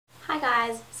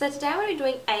guys, so today we're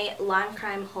doing a lime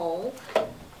crime haul.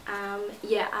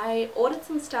 Yeah, I ordered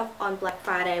some stuff on Black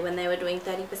Friday when they were doing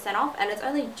 30% off, and it's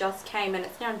only just came and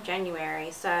it's now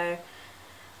January, so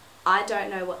I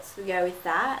don't know what's to go with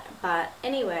that. But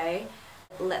anyway,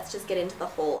 let's just get into the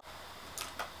haul.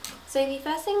 So the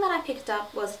first thing that I picked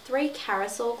up was 3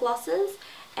 Carousal glosses,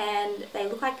 and they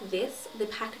look like this. The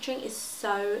packaging is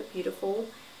so beautiful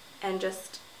and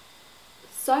just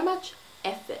so much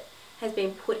effort has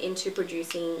been put into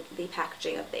producing the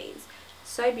packaging of these.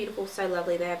 So beautiful, so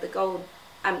lovely. They have the gold,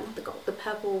 the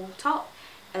purple top,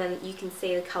 and then you can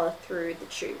see the colour through the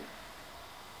tube.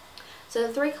 So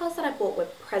the 3 colours that I bought were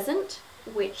Present,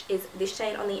 which is this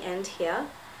shade on the end here.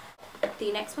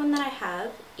 The next one that I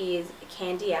have is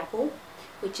Candy Apple,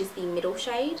 which is the middle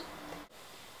shade.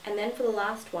 And then for the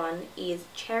last one is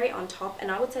Cherry on top,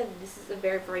 and I would say this is a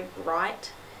very, very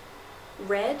bright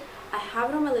red. I have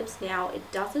it on my lips now.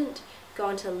 It doesn't go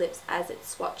into the lips as it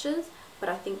swatches, but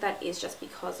I think that is just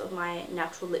because of my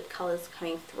natural lip colours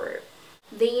coming through.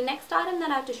 The next item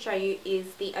that I have to show you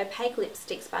is the Opaque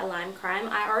Lipsticks by Lime Crime.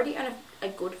 I already own a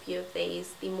good few of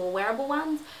these, the more wearable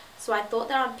ones, so I thought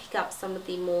that I'd pick up some of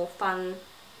the more fun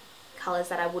colours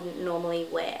that I wouldn't normally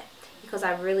wear, because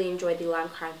I really enjoyed the Lime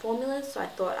Crime formulas, so I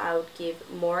thought I would give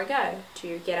more a go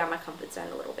to get out of my comfort zone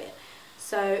a little bit.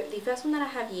 So the first one that I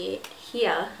have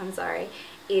here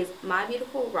is My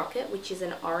Beautiful Rocket, which is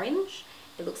an orange.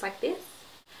 It looks like this.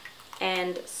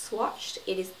 And swatched,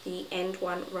 it is the end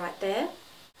one right there.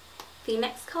 The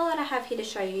next colour that I have here to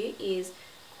show you is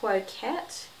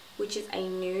Coquette, which is a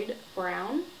nude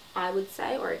brown, I would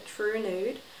say, or a true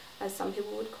nude, as some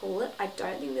people would call it. I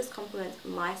don't think this complements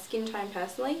my skin tone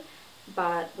personally,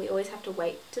 but we always have to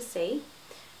wait to see.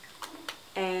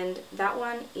 And that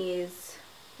one is,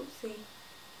 oopsie,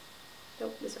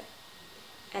 nope, this way.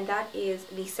 And that is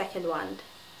the second one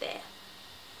there.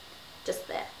 Just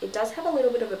there. It does have a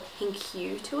little bit of a pink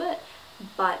hue to it,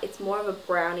 but it's more of a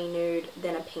brownie nude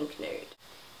than a pink nude.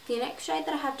 The next shade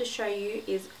that I have to show you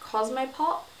is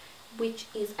Cosmopop, which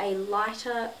is a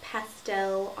lighter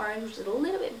pastel orange, which is a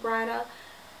little bit brighter.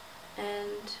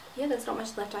 And yeah, there's not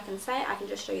much left I can say. I can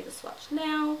just show you the swatch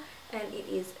now, and it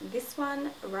is this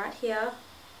one right here.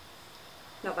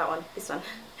 Not that one, this one.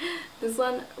 This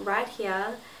one right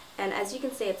here. And as you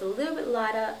can see, it's a little bit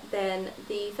lighter than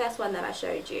the first one that I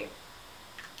showed you.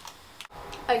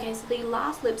 Okay, so the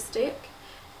last lipstick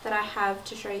that I have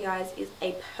to show you guys is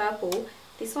a purple.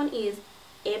 This one is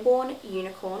Airborne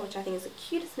Unicorn, which I think is the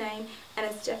cutest name, and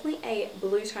it's definitely a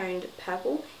blue toned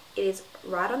purple. It is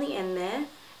right on the end there,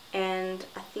 and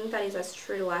I think that is as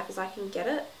true to life as I can get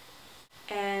it.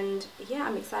 And yeah,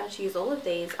 I'm excited to use all of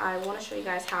these. I want to show you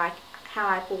guys how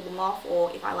I pull them off,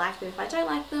 or if I like them, if I don't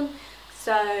like them.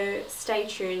 So stay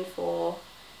tuned for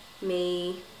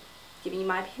me giving you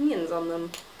my opinions on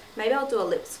them. Maybe I'll do a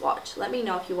lip swatch. Let me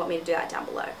know if you want me to do that down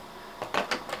below.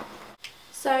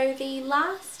 So the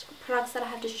last products that I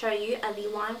have to show you are the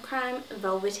Lime Crime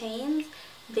Velvetines.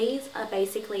 These are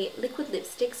basically liquid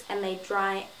lipsticks, and they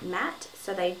dry matte,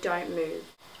 so they don't move.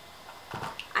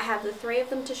 I have the 3 of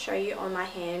them to show you on my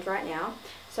hand right now,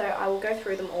 so I will go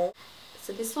through them all.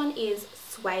 So this one is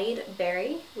Suade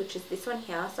Berry, which is this one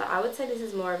here. So I would say this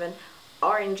is more of an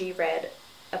orangey red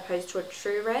opposed to a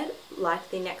true red, like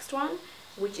the next one,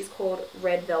 which is called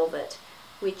Red Velvet,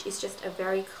 which is just a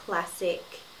very classic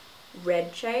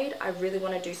red shade. I really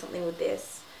want to do something with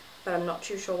this, but I'm not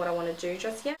too sure what I want to do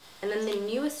just yet. And then the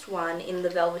newest one in the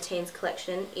Velvetines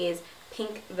collection is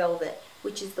Pink Velvet,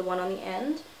 which is the one on the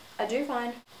end. I do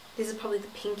find this is probably the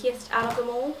pinkiest out of them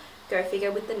all. Go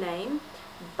figure with the name.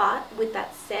 But with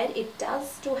that said, it does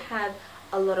still have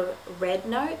a lot of red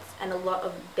notes and a lot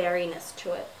of berryness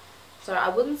to it. So I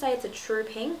wouldn't say it's a true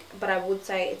pink, but I would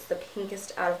say it's the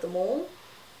pinkest out of them all.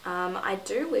 I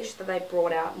do wish that they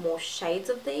brought out more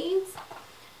shades of these.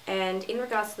 And in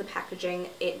regards to the packaging,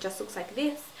 it just looks like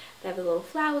this. They have the little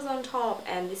flowers on top,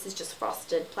 and this is just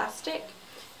frosted plastic.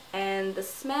 And the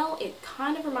smell, it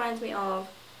kind of reminds me of,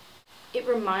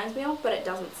 but it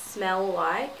doesn't smell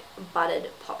like buttered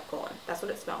popcorn. That's what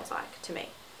it smells like to me.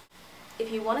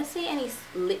 If you want to see any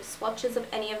lip swatches of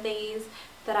any of these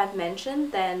that I've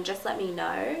mentioned, then just let me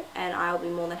know, and I'll be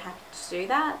more than happy to do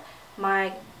that.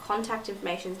 My contact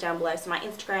information is down below, so my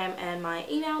Instagram and my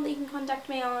email that you can contact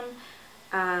me on.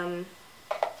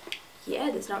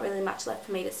 Yeah, there's not really much left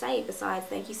for me to say besides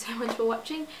thank you so much for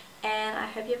watching, and I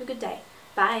hope you have a good day.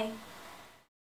 Bye!